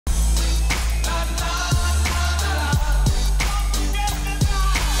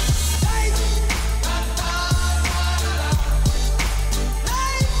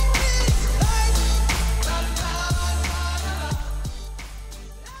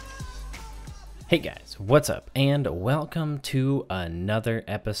Hey guys, what's up? And welcome to another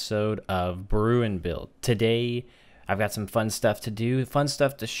episode of Brew and Build. Today, I've got some fun stuff to do, fun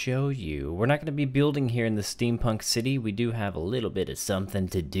stuff to show you. We're not going to be building here in the steampunk city. We do have a little bit of something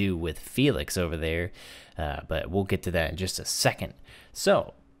to do with Felix over there, but we'll get to that in just a second.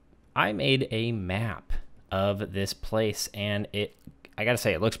 So, I made a map of this place, and I gotta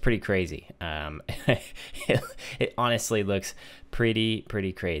say, it looks pretty crazy. It honestly looks pretty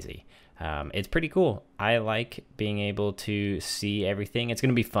crazy. It's pretty cool. I like being able to see everything. It's going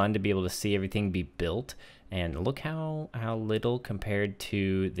to be fun to be able to see everything be built. And look how little compared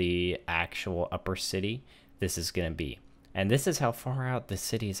to the actual upper city this is going to be. And this is how far out the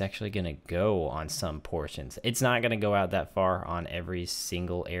city is actually going to go on some portions. It's not going to go out that far on every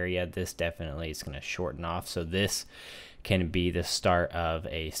single area. This definitely is going to shorten off. So this can be the start of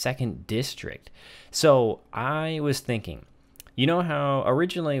a second district. So I was thinking, you know how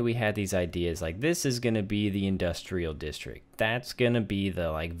originally we had these ideas like this is going to be the industrial district. That's going to be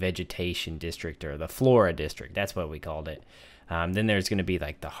the like vegetation district or the flora district. That's what we called it. Then there's going to be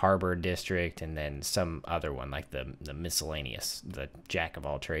like the harbor district and then some other one like the miscellaneous, the jack of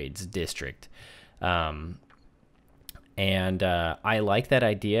all trades district. I like that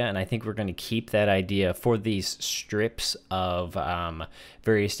idea, and I think we're going to keep that idea for these strips of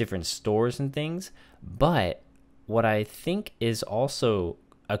various different stores and things. But what I think is also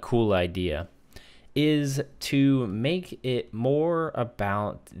a cool idea is to make it more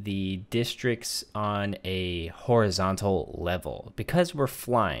about the districts on a horizontal level. Because we're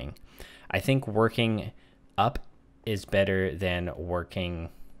flying, I think working up is better than working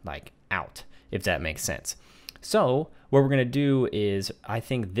like out, if that makes sense. So what we're going to do is I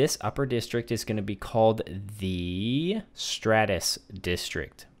think this upper district is going to be called the Stratus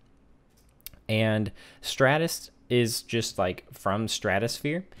District. And stratus is just like from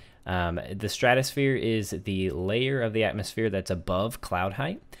stratosphere. The stratosphere is the layer of the atmosphere that's above cloud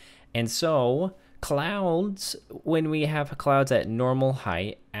height. And so clouds, when we have clouds at normal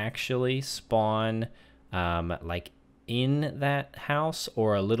height, actually spawn like in that house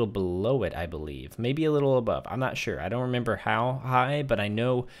or a little below it, I believe. Maybe a little above. I'm not sure. I don't remember how high, but I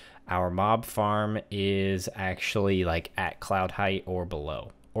know our mob farm is actually like at cloud height or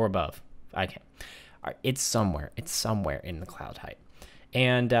below or above. Okay, it's somewhere in the cloud height,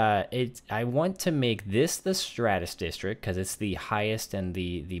 and I want to make this the Stratus District because it's the highest and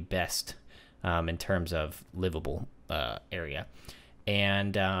the best in terms of livable area,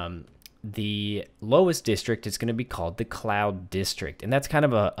 and the lowest district is going to be called the Cloud District, and that's kind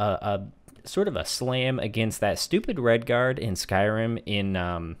of a sort of a slam against that stupid red guard in Skyrim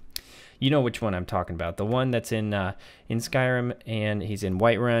in you know which one I'm talking about. The one that's in Skyrim, and he's in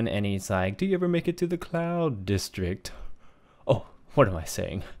Whiterun, and he's like, do you ever make it to the Cloud District? Oh, what am I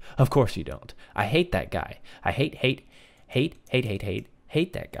saying? Of course you don't. I hate that guy. I hate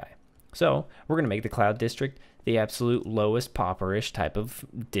that guy. So we're going to make the Cloud District the absolute lowest pauperish type of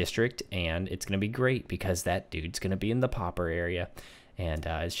district, and it's going to be great because that dude's going to be in the pauper area, and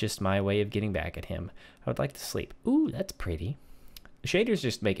it's just my way of getting back at him. I would like to sleep. Ooh, that's pretty. Shaders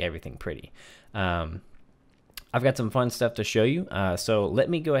just make everything pretty. I've got some fun stuff to show you. So let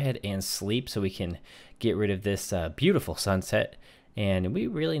me go ahead and sleep so we can get rid of this beautiful sunset. And we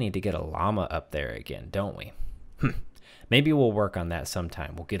really need to get a llama up there again, don't we? Maybe we'll work on that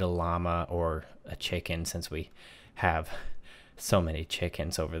sometime. We'll get a llama or a chicken since we have so many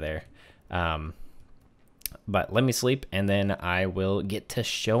chickens over there. But let me sleep and then I will get to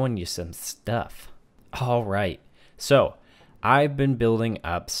showing you some stuff. All right. So I've been building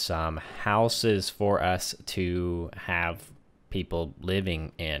up some houses for us to have people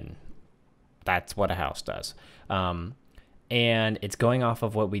living in. That's what a house does. And it's going off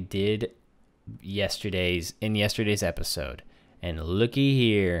of what we did yesterday's episode. And looky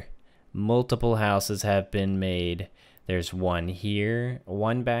here, multiple houses have been made. There's one here,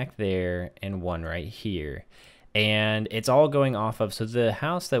 one back there, and one right here. And it's all going off of, so the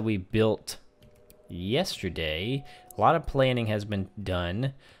house that we built yesterday, a lot of planning has been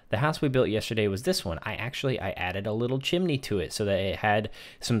done. The house we built yesterday was this one. I added a little chimney to it so that it had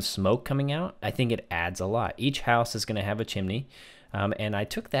some smoke coming out. I think it adds a lot. Each house is going to have a chimney, and I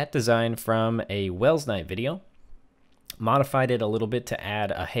took that design from a Wells Night video, modified it a little bit to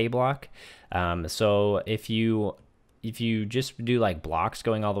add a hay block. So if you just do like blocks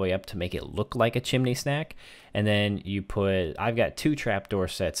going all the way up to make it look like a chimney stack, and then you put, I've got 2 trapdoor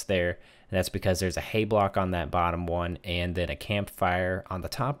sets there. And that's because there's a hay block on that bottom one and then a campfire on the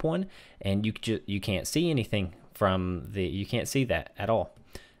top one, and you can't see anything from you can't see that at all,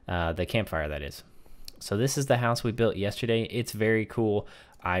 the campfire that is. So this is the house we built yesterday. It's very cool.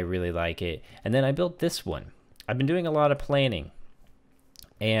 I really like it. And then I built this one. I've been doing a lot of planning.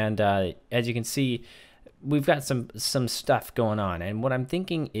 And as you can see, we've got some stuff going on. And what I'm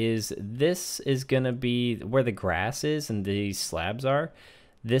thinking is this is going to be where the grass is and these slabs are.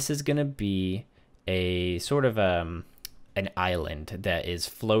 This is going to be a sort of an island that is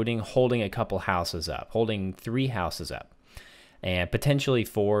floating, holding a couple houses up, holding 3 houses up. And potentially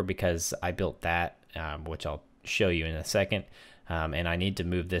 4 because I built that, which I'll show you in a second. And I need to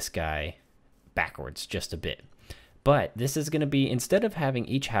move this guy backwards just a bit. But this is going to be, instead of having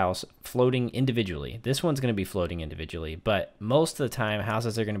each house floating individually, this one's going to be floating individually. But most of the time,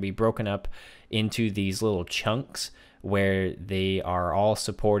 houses are going to be broken up into these little chunks where they are all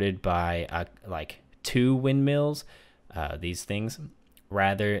supported by like 2 windmills, these things,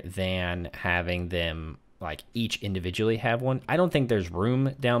 rather than having them like each individually have one. I don't think there's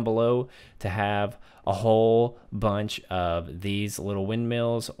room down below to have a whole bunch of these little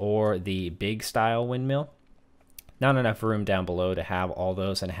windmills or the big style windmill. Not enough room down below to have all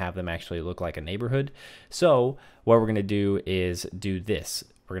those and have them actually look like a neighborhood. So what we're going to do is do this.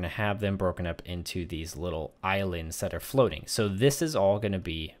 We're going to have them broken up into these little islands that are floating. So this is all going to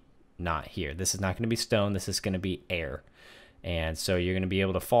be not here. This is not going to be stone. This is going to be air. And so you're going to be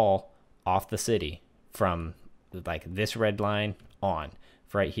able to fall off the city from like this red line on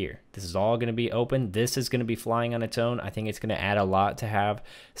right here. This is all going to be open. This is going to be flying on its own. I think it's going to add a lot to have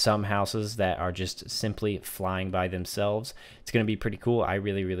some houses that are just simply flying by themselves. It's going to be pretty cool. I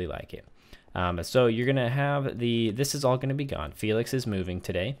really, really like it. So you're going to have this is all going to be gone. Felix is moving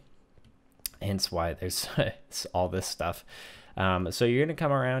today, hence why there's all this stuff. So you're going to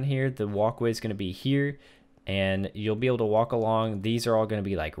come around here. The walkway is going to be here, and you'll be able to walk along. These are all going to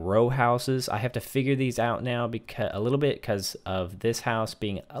be like row houses. I have to figure these out now because a little bit because of this house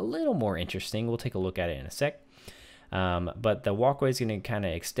being a little more interesting. We'll take a look at it in a sec. But the walkway is going to kind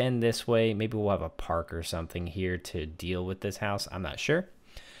of extend this way. Maybe we'll have a park or something here to deal with this house. I'm not sure.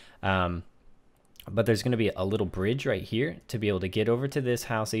 But there's going to be a little bridge right here to be able to get over to this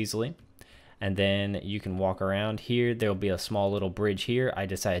house easily. And then you can walk around here. There'll be a small little bridge here. I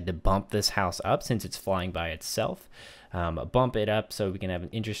decided to bump this house up since it's flying by itself. Bump it up so we can have an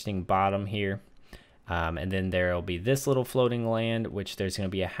interesting bottom here. And then there'll be this little floating land, which there's going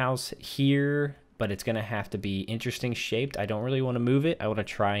to be a house here, but it's going to have to be interesting shaped. I don't really want to move it. I want to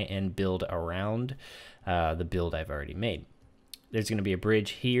try and build around the build I've already made. There's going to be a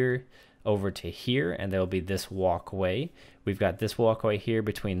bridge here over to here, and there'll be this walkway. We've got this walkway here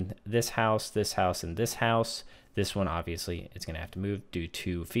between this house, and this house. This one, obviously, it's going to have to move due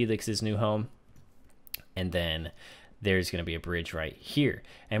to Felix's new home. And then there's going to be a bridge right here.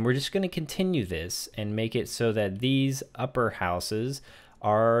 And we're just going to continue this and make it so that these upper houses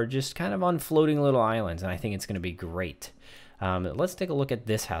are just kind of on floating little islands, and I think it's going to be great. Let's take a look at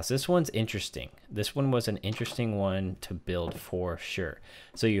this house. This one's interesting. This one was an interesting one to build for sure.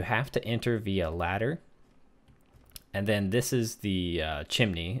 So you have to enter via ladder. And then this is the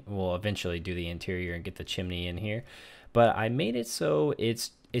chimney. We'll eventually do the interior and get the chimney in here. But I made it so it's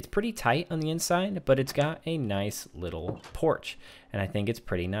pretty tight on the inside, but it's got a nice little porch. And I think it's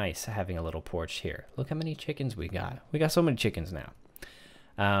pretty nice having a little porch here. Look how many chickens we got. We got so many chickens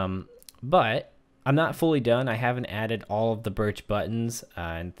now. But I'm not fully done. I haven't added all of the birch buttons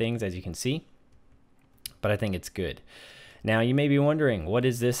and things, as you can see. But I think it's good. Now, you may be wondering, what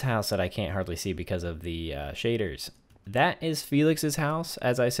is this house that I can't hardly see because of the shaders? That is Felix's house,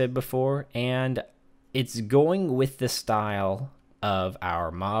 as I said before, and it's going with the style of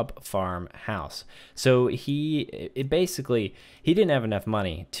our mob farm house. So he didn't have enough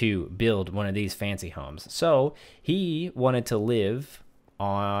money to build one of these fancy homes. So he wanted to live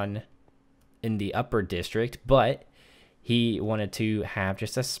in the upper district, but he wanted to have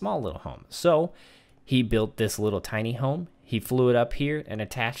just a small little home. So he built this little tiny home. He flew it up here and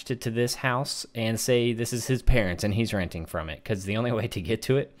attached it to this house and say this is his parents and he's renting from it, because the only way to get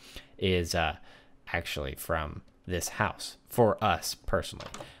to it is actually from this house for us personally.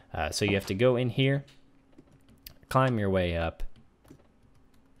 So you have to go in here, climb your way up,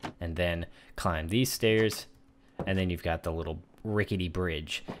 and then climb these stairs, and then you've got the little rickety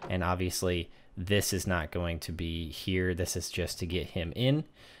bridge. And obviously this is not going to be here. This is just to get him in.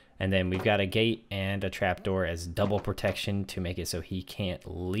 And then we've got a gate and a trapdoor as double protection to make it so he can't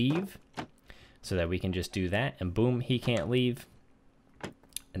leave, so that we can just do that and boom, he can't leave.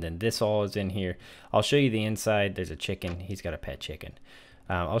 And then this all is in here. I'll show you the inside. There's a chicken. He's got a pet chicken.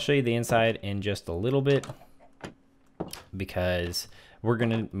 I'll show you the inside in just a little bit because we're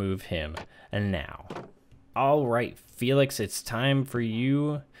gonna move him. And now, all right, Felix, it's time for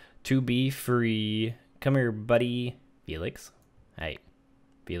you to be free. Come here, buddy. Felix. Hey,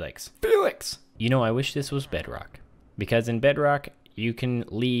 Felix. Felix! You know, I wish this was Bedrock. Because in Bedrock, you can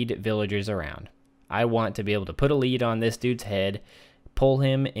lead villagers around. I want to be able to put a lead on this dude's head, pull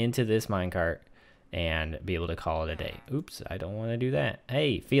him into this minecart, and be able to call it a day. Oops, I don't want to do that.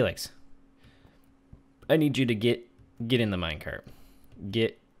 Hey, Felix. I need you to get in the minecart.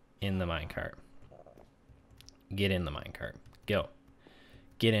 Get in the minecart. Get in the minecart. Go.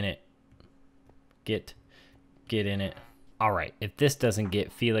 Get in it. Get in it. All right, if this doesn't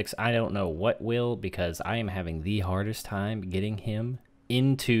get Felix, I don't know what will, because I am having the hardest time getting him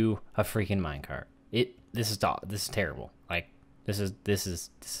into a freaking minecart. This is terrible. Like this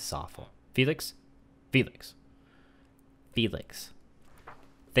is awful. Felix.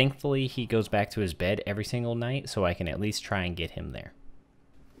 Thankfully, he goes back to his bed every single night, so I can at least try and get him there.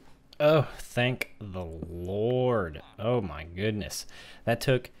 Oh, thank the Lord. Oh my goodness. That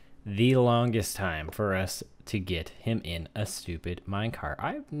took the longest time for us to get him in a stupid minecart.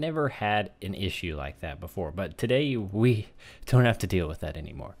 I've never had an issue like that before, but today we don't have to deal with that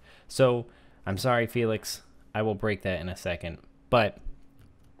anymore. So, I'm sorry, Felix. I will break that in a second, but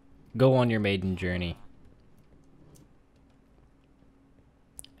go on your maiden journey.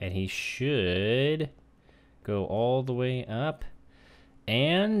 And he should go all the way up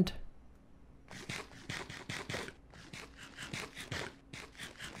and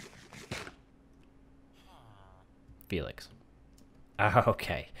Felix.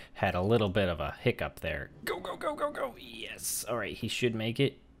 Okay, had a little bit of a hiccup there. Go. Yes. All right, he should make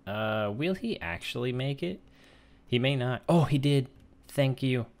it. Will he actually make it? He may not. Oh, he did. Thank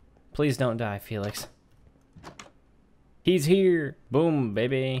you. Please don't die, Felix. He's here. Boom,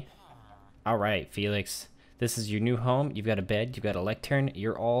 baby. All right, Felix. This is your new home. You've got a bed. You've got a lectern.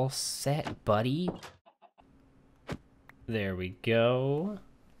 You're all set, buddy. There we go.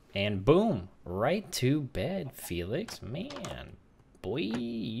 And boom, right to bed, Felix. Man, boy,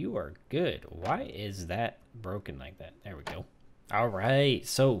 you are good. Why is that broken like that? There we go. All right,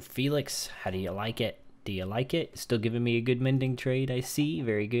 so Felix, how do you like it? Do you like it? Still giving me a good mending trade, I see.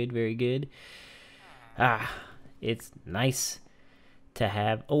 Very good, very good. It's nice to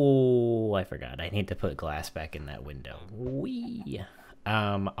have... Oh, I forgot. I need to put glass back in that window. Whee!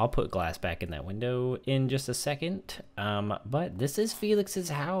 I'll put glass back in that window in just a second. But this is Felix's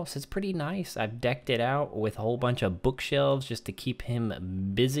house. It's pretty nice. I've decked it out with a whole bunch of bookshelves just to keep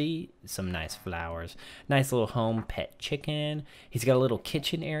him busy. Some nice flowers. Nice little home pet chicken. He's got a little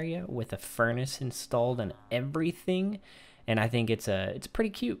kitchen area with a furnace installed and everything. And I think it's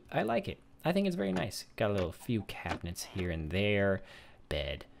pretty cute. I like it. I think it's very nice. Got a little few cabinets here and there.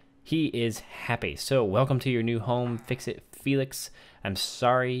 Bed. He is happy. So welcome to your new home. Fix it, Felix. I'm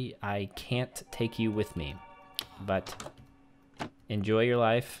sorry I can't take you with me, but enjoy your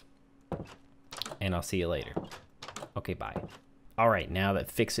life, and I'll see you later. Okay, bye. All right, now that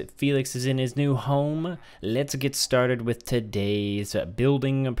Fix It Felix is in his new home, let's get started with today's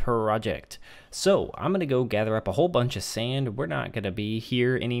building project. So I'm going to go gather up a whole bunch of sand. We're not going to be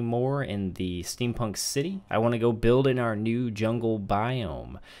here anymore in the steampunk city. I want to go build in our new jungle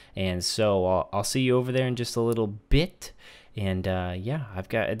biome. And so I'll see you over there in just a little bit. And yeah,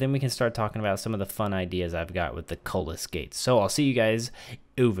 then we can start talking about some of the fun ideas I've got with the Cullis gates. So I'll see you guys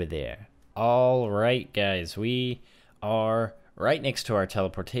over there. All right, guys, we are right next to our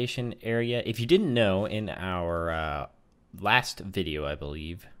teleportation area. If you didn't know, in our last video, I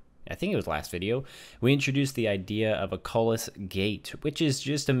think it was last video, we introduced the idea of a Cullis gate, which is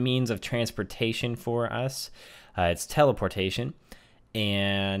just a means of transportation for us. It's teleportation.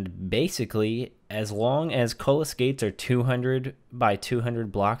 And basically, as long as Cullis gates are 200 by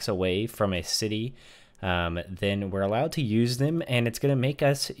 200 blocks away from a city, then we're allowed to use them, and it's going to make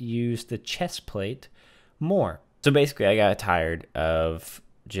us use the chest plate more. So basically, I got tired of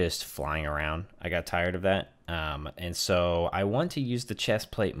just flying around. I got tired of that. And so I want to use the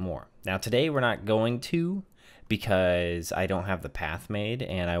chest plate more. Now today we're not going to, because I don't have the path made,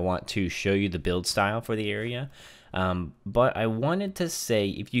 and I want to show you the build style for the area. But I wanted to say,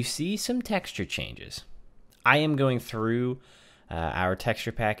 if you see some texture changes, I am going through our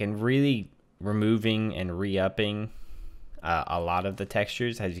texture pack and really removing and re-upping a lot of the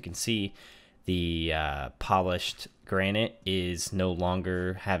textures. As you can see, the polished granite is no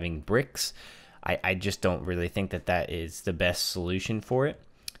longer having bricks. I just don't really think that that is the best solution for it.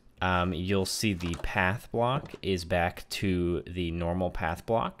 You'll see the path block is back to the normal path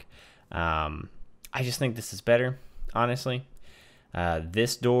block. I just think this is better, honestly.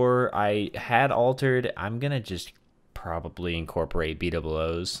 This door I had altered. I'm going to just probably incorporate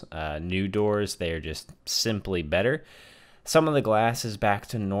BOOs. New doors, they are just simply better. Some of the glass is back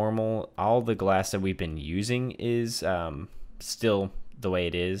to normal. All the glass that we've been using is still the way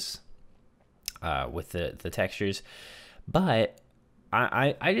it is with the textures. But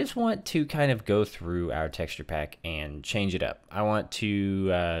I just want to kind of go through our texture pack and change it up. I want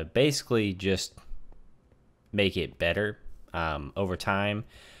to basically just make it better over time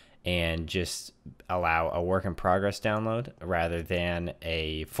and just allow a work in progress download rather than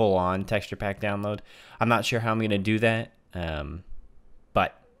a full-on texture pack download. I'm not sure how I'm going to do that,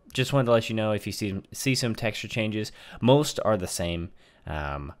 but just wanted to let you know if you see some texture changes. Most are the same,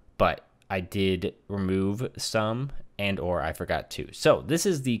 but I did remove some and or I forgot to. So this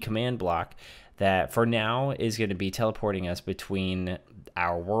is the command block that for now is going to be teleporting us between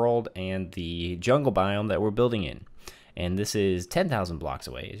our world and the jungle biome that we're building in. And this is 10,000 blocks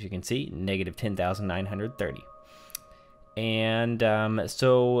away, as you can see, negative 10,930. And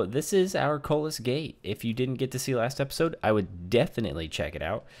so this is our Colas Gate. If you didn't get to see last episode, I would definitely check it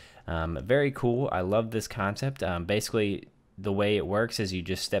out. Very cool. I love this concept. Basically, the way it works is you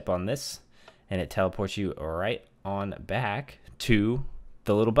just step on this, and it teleports you right on back to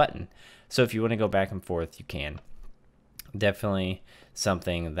the little button. So if you want to go back and forth, you can. Definitely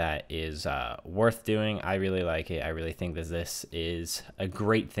something that is worth doing. I really like it. I really think that this is a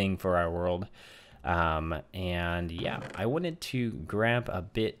great thing for our world. And yeah, I wanted to grab a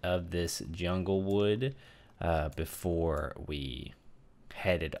bit of this jungle wood before we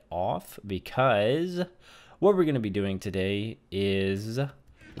headed off, because what we're going to be doing today is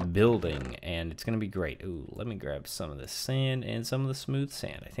building, and it's going to be great. Ooh, let me grab some of the sand and some of the smooth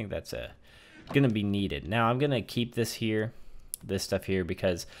sand. I think that's going to be needed. Now I'm going to keep this stuff here,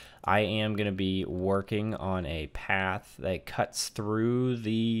 because I am going to be working on a path that cuts through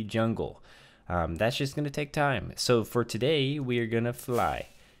the jungle. That's just going to take time. So for today, we are going to fly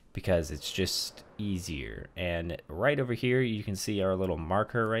because it's just easier. And right over here, you can see our little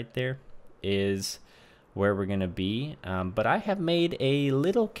marker right there is where we're going to be. But I have made a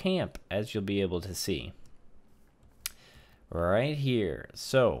little camp, as you'll be able to see right here.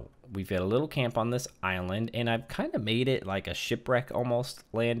 So we've got a little camp on this island, and I've kind of made it like a shipwreck almost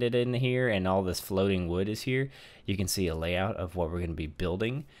landed in here, and all this floating wood is here. You can see a layout of what we're going to be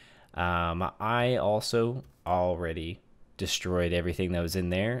building. I also already destroyed everything that was in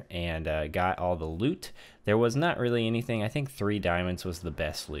there and got all the loot. There was not really anything. I think 3 diamonds was the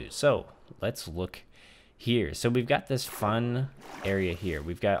best loot. So let's look here. So we've got this fun area here.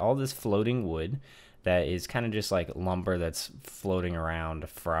 We've got all this floating wood that is kind of just like lumber that's floating around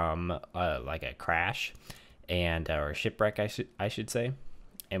from like a crash and or a shipwreck, I should say.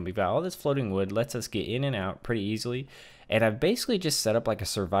 And we've got all this floating wood, lets us get in and out pretty easily. And I've basically just set up like a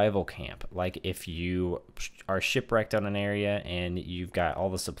survival camp. Like if you are shipwrecked on an area and you've got all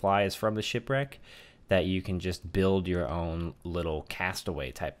the supplies from the shipwreck, that you can just build your own little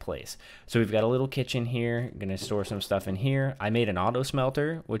castaway type place. So we've got a little kitchen here. I'm gonna store some stuff in here. I made an auto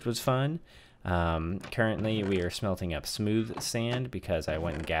smelter, which was fun. Currently we are smelting up smooth sand because I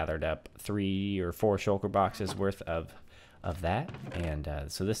went and gathered up 3 or 4 shulker boxes worth of that. And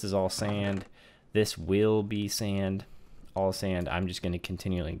so this is all sand. This will be sand. All sand. I'm just going to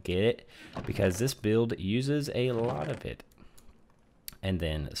continually get it because this build uses a lot of it. And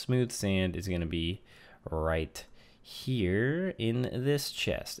then smooth sand is going to be right here in this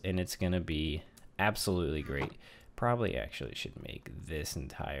chest, and it's going to be absolutely great. Probably actually should make this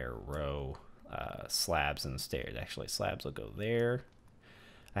entire row slabs and stairs. Actually, slabs will go there.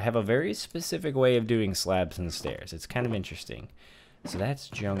 I have a very specific way of doing slabs and stairs. It's kind of interesting. So that's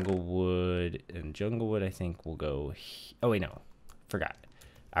jungle wood, and jungle wood I think will go oh wait, no, forgot.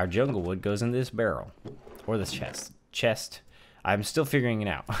 Our jungle wood goes in this barrel or this chest. I'm still figuring it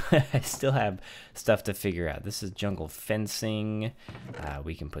out. I still have stuff to figure out. This is jungle fencing.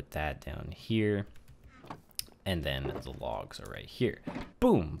 We can put that down here, and then the logs are right here.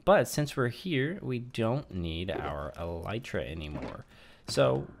 Boom. But since we're here, we don't need our elytra anymore.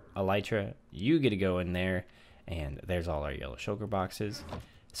 So elytra, you get to go in there. And there's all our yellow shulker boxes.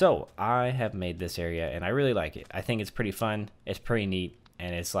 So I have made this area, and I really like it. I think it's pretty fun. It's pretty neat,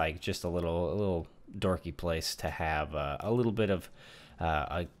 and it's like just a little dorky place to have a little bit of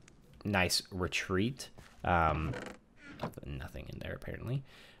a nice retreat. Nothing in there apparently.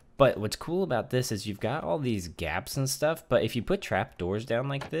 But what's cool about this is you've got all these gaps and stuff. But if you put trap doors down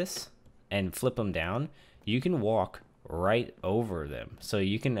like this and flip them down, you can walk right over them. So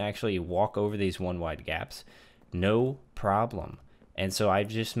you can actually walk over these 1 wide gaps. No problem. And so I've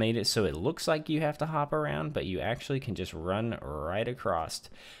just made it so it looks like you have to hop around, but you actually can just run right across.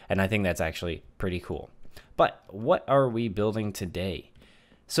 And I think that's actually pretty cool. But what are we building today?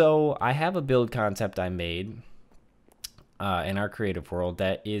 So I have a build concept I made. in our creative world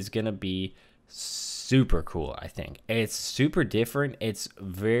that is going to be super cool, I think. It's super different. It's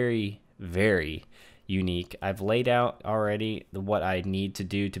very, very unique. I've laid out already what I need to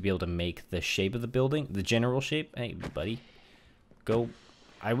do to be able to make the shape of the building, the general shape. Hey, buddy, go.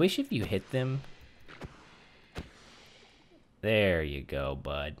 I wish if you hit them. There you go,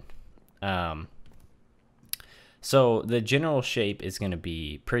 bud. So the general shape is going to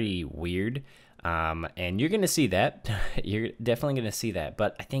be pretty weird. And you're going to see that. You're definitely going to see that.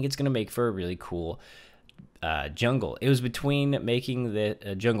 But I think it's going to make for a really cool jungle. It was between making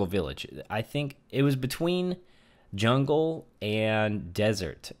the jungle village. I think it was between jungle and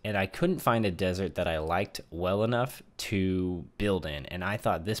desert. And I couldn't find a desert that I liked well enough to build in. And I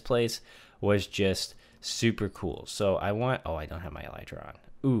thought this place was just super cool. So I want... Oh, I don't have my elytra on.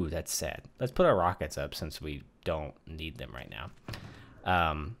 Ooh, that's sad. Let's put our rockets up since we don't need them right now.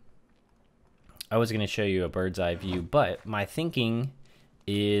 I was going to show you a bird's eye view, but my thinking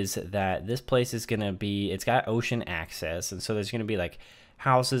is that this place is going to be, it's got ocean access, and so there's going to be like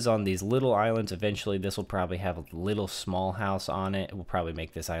houses on these little islands. Eventually, this will probably have a little small house on it. We'll probably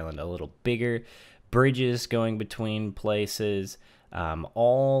make this island a little bigger. Bridges going between places.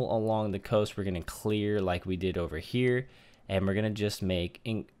 All along the coast, we're going to clear like we did over here, and we're going to just make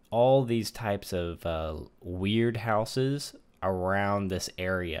all these types of weird houses around this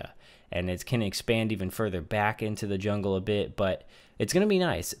area. And it can expand even further back into the jungle a bit, but it's going to be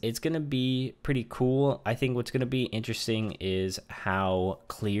nice. It's going to be pretty cool. I think what's going to be interesting is how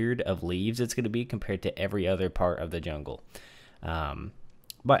cleared of leaves it's going to be compared to every other part of the jungle.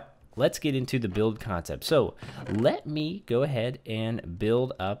 But let's get into the build concept. So let me go ahead and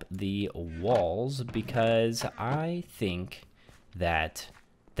build up the walls because I think that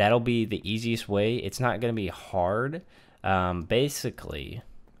that'll be the easiest way. It's not going to be hard. Basically...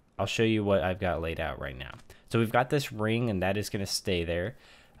 I'll show you what I've got laid out right now. So we've got this ring, and that is going to stay there.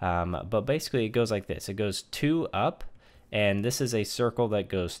 But basically, it goes like this. It goes 2 up, and this is a circle that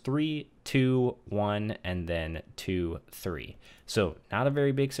goes 3, 2, 1, and then 2, 3. So not a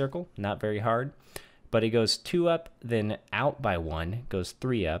very big circle, not very hard. But it goes 2 up, then out by 1, goes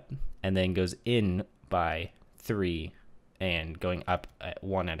 3 up, and then goes in by 3, and going up at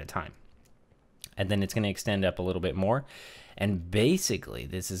 1 at a time. And then it's going to extend up a little bit more. And basically,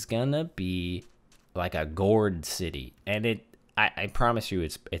 this is going to be like a gourd city. And I promise you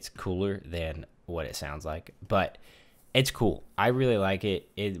it's cooler than what it sounds like. But it's cool. I really like it.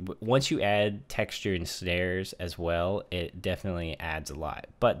 Once you add texture and stairs as well, it definitely adds a lot.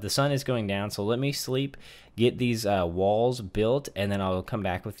 But the sun is going down, so let me sleep, get these walls built, and then I'll come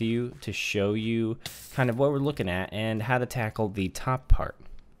back with you to show you kind of what we're looking at and how to tackle the top part.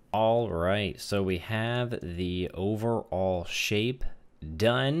 All right, so we have the overall shape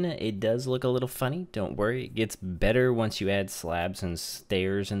done. It does look a little funny. Don't worry, it gets better once you add slabs and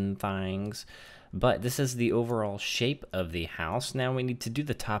stairs and things. But this is the overall shape of the house. Now we need to do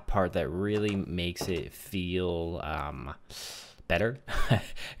the top part that really makes it feel better.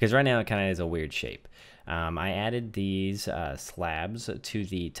 Because right now it kind of is a weird shape. I added these slabs to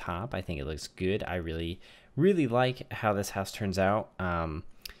the top. I think it looks good. I really, really like how this house turns out.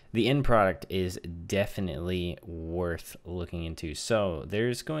 The end product is definitely worth looking into. So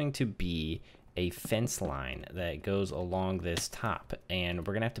there's going to be a fence line that goes along this top, and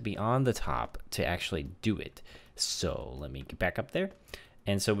we're gonna have to be on the top to actually do it. So let me get back up there.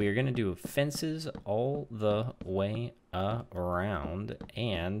 And so we are gonna do fences all the way around,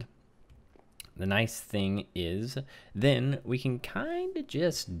 and the nice thing is then we can kind of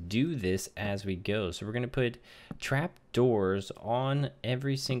just do this as we go. So we're going to put trap doors on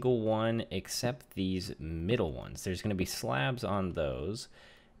every single one except these middle ones. There's going to be slabs on those,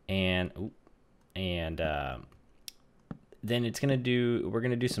 and then it's going to do, we're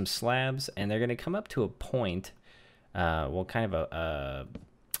going to do some slabs, and they're going to come up to a point, well, kind of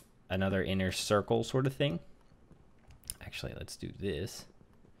another inner circle sort of thing. Actually, let's do this.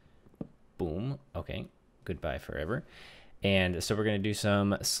 Boom. Okay. Goodbye forever. And so we're going to do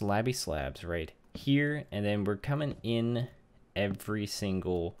some slabby slabs right here. And then we're coming in every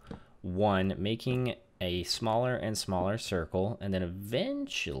single one, making a smaller and smaller circle. And then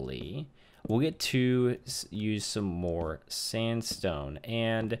eventually we'll get to use some more sandstone.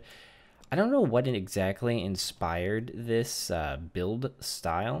 And I don't know what exactly inspired this build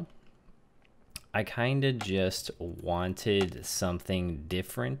style. I kind of just wanted something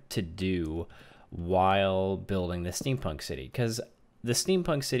different to do while building the steampunk city, because the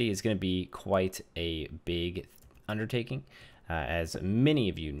steampunk city is going to be quite a big undertaking, as many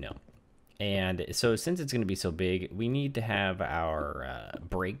of you know. And so since it's going to be so big, we need to have our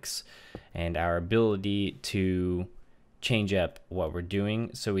breaks and our ability to change up what we're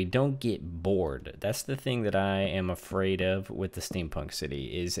doing so we don't get bored. That's the thing that I am afraid of with the Steampunk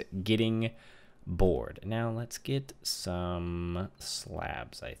City, is getting bored. Now let's get some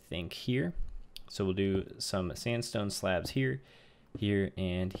slabs, I think, here. So we'll do some sandstone slabs here, here,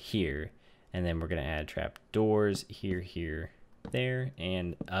 and here. And then we're going to add trap doors here, here, there,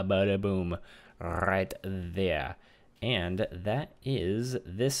 and bada boom right there. And that is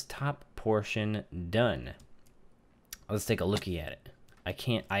this top portion done. Let's take a looky at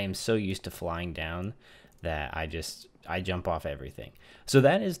it. I am so used to flying down that I jump off everything. So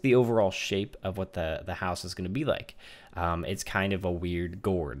that is the overall shape of what the house is going to be like. It's kind of a weird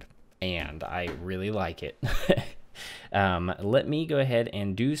gourd, and I really like it. Let me go ahead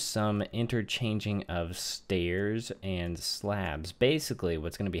and do some interchanging of stairs and slabs. Basically,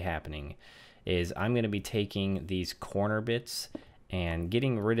 what's going to be happening is I'm going to be taking these corner bits and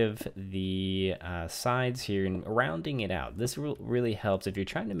getting rid of the sides here and rounding it out. This really helps if you're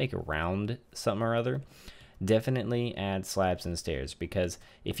trying to make a round something or other. Definitely add slabs and stairs, because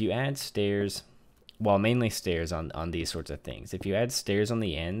if you add stairs, well, mainly stairs on these sorts of things, if you add stairs on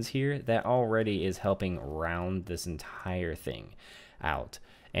the ends here, that already is helping round this entire thing out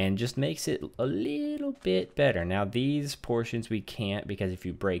and just makes it a little bit better. Now these portions we can't, because if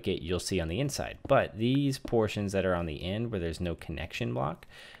you break it, you'll see on the inside, but these portions that are on the end where there's no connection block,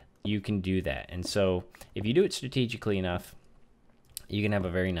 you can do that. And so if you do it strategically enough, you can have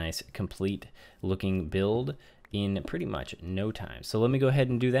a very nice complete looking build in pretty much no time. So let me go ahead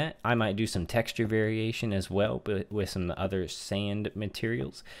and do that. I might do some texture variation as well, but with some other sand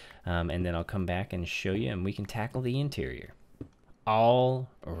materials, and then I'll come back and show you, and we can tackle the interior. All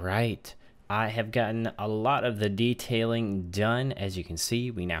right, I have gotten a lot of the detailing done. As you can see,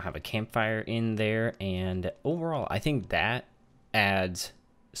 we now have a campfire in there, and overall I think that adds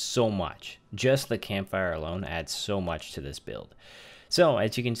so much. Just the campfire alone adds so much to this build. So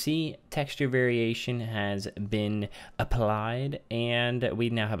as you can see, texture variation has been applied, and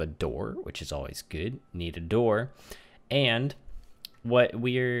we now have a door, which is always good. Need a door. And what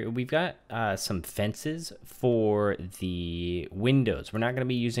we've got some fences for the windows. We're not going to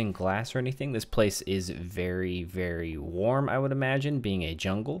be using glass or anything. This place is very, very warm, I would imagine, being a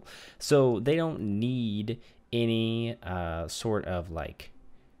jungle. So they don't need any sort of, like,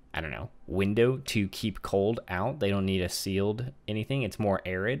 I don't know, window to keep cold out. They don't need a sealed anything. It's more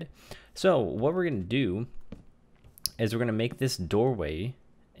arid. So what we're going to do is we're going to make this doorway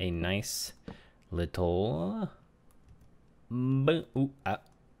a nice little... there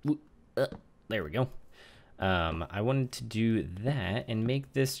we go. I wanted to do that and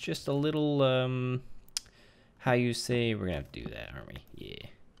make this just a little, how you say, we're going to have to do that, aren't we? Yeah.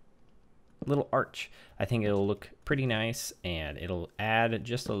 Little arch. I think it'll look pretty nice, and it'll add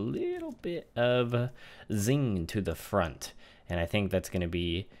just a little bit of zing to the front, and I think that's going to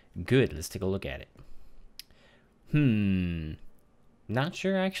be good. Let's take a look at it. Not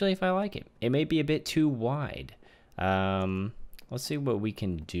sure actually if I like it. It may be a bit too wide. Let's see what we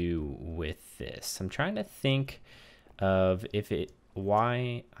can do with this. I'm trying to think of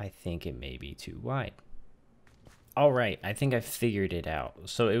why I think it may be too wide. All right, I think I figured it out.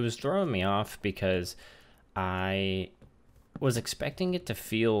 So it was throwing me off because I was expecting it to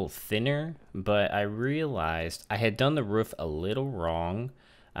feel thinner, but I realized I had done the roof a little wrong,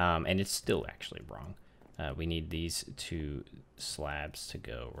 and it's still actually wrong. We need these two slabs to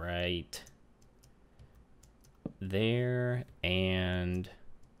go right there and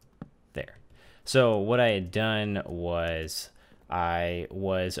there. So what I had done was I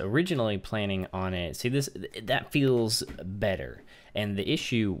was originally planning on it. See, that feels better. And the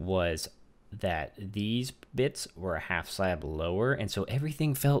issue was that these bits were a half slab lower, and so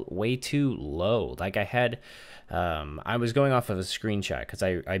everything felt way too low. Like I had, I was going off of a screenshot because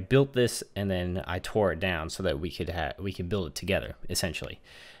I built this and then I tore it down so that we could build it together essentially.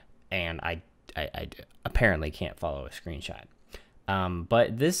 And I apparently can't follow a screenshot.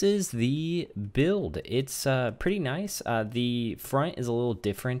 But this is the build. It's pretty nice. The front is a little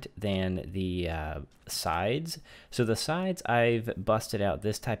different than the sides. So the sides, I've busted out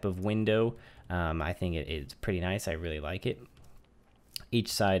this type of window. I think it's pretty nice. I really like it.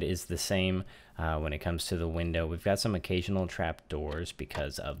 Each side is the same when it comes to the window. We've got some occasional trap doors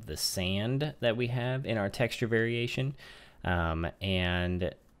because of the sand that we have in our texture variation.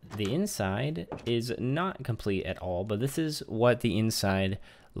 And the inside is not complete at all, but this is what the inside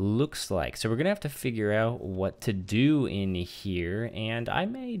looks like. So we're gonna have to figure out what to do in here, and I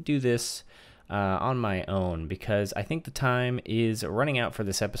may do this on my own because I think the time is running out for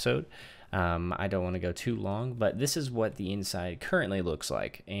this episode. I don't want to go too long, but this is what the inside currently looks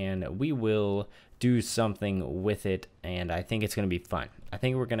like, and we will do something with it, and I think it's going to be fun. I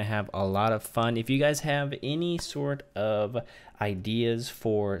think we're going to have a lot of fun. If you guys have any sort of ideas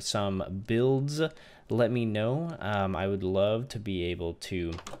for some builds, let me know. I would love to be able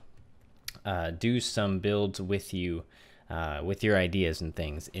to do some builds with you, with your ideas and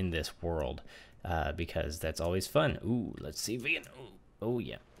things in this world, because that's always fun. Ooh, let's see if we can... Oh,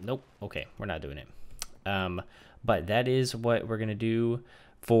 yeah. Nope. Okay, we're not doing it. But that is what we're going to do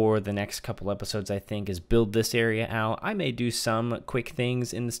for the next couple episodes, I think, is build this area out. I may do some quick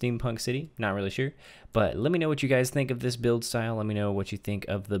things in the Steampunk City. Not really sure. But let me know what you guys think of this build style. Let me know what you think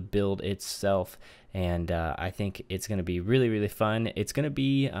of the build itself. And I think it's going to be really, really fun. It's going to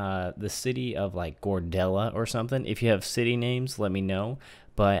be the city of, like, Gordella or something. If you have city names, let me know.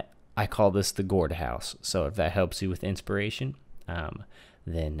 But I call this the Gourd House. So if that helps you with inspiration...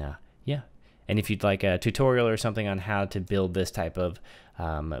 then yeah, and if you'd like a tutorial or something on how to build this type of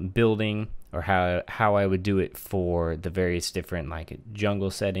building, or how I would do it for the various different like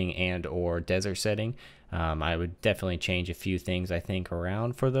jungle setting and or desert setting, I would definitely change a few things I think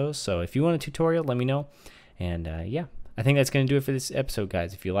around for those. So if you want a tutorial, let me know. And yeah, I think that's going to do it for this episode,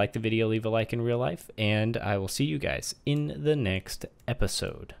 guys. If you like the video, leave a like in real life, and I will see you guys in the next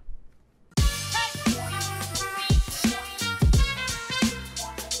episode.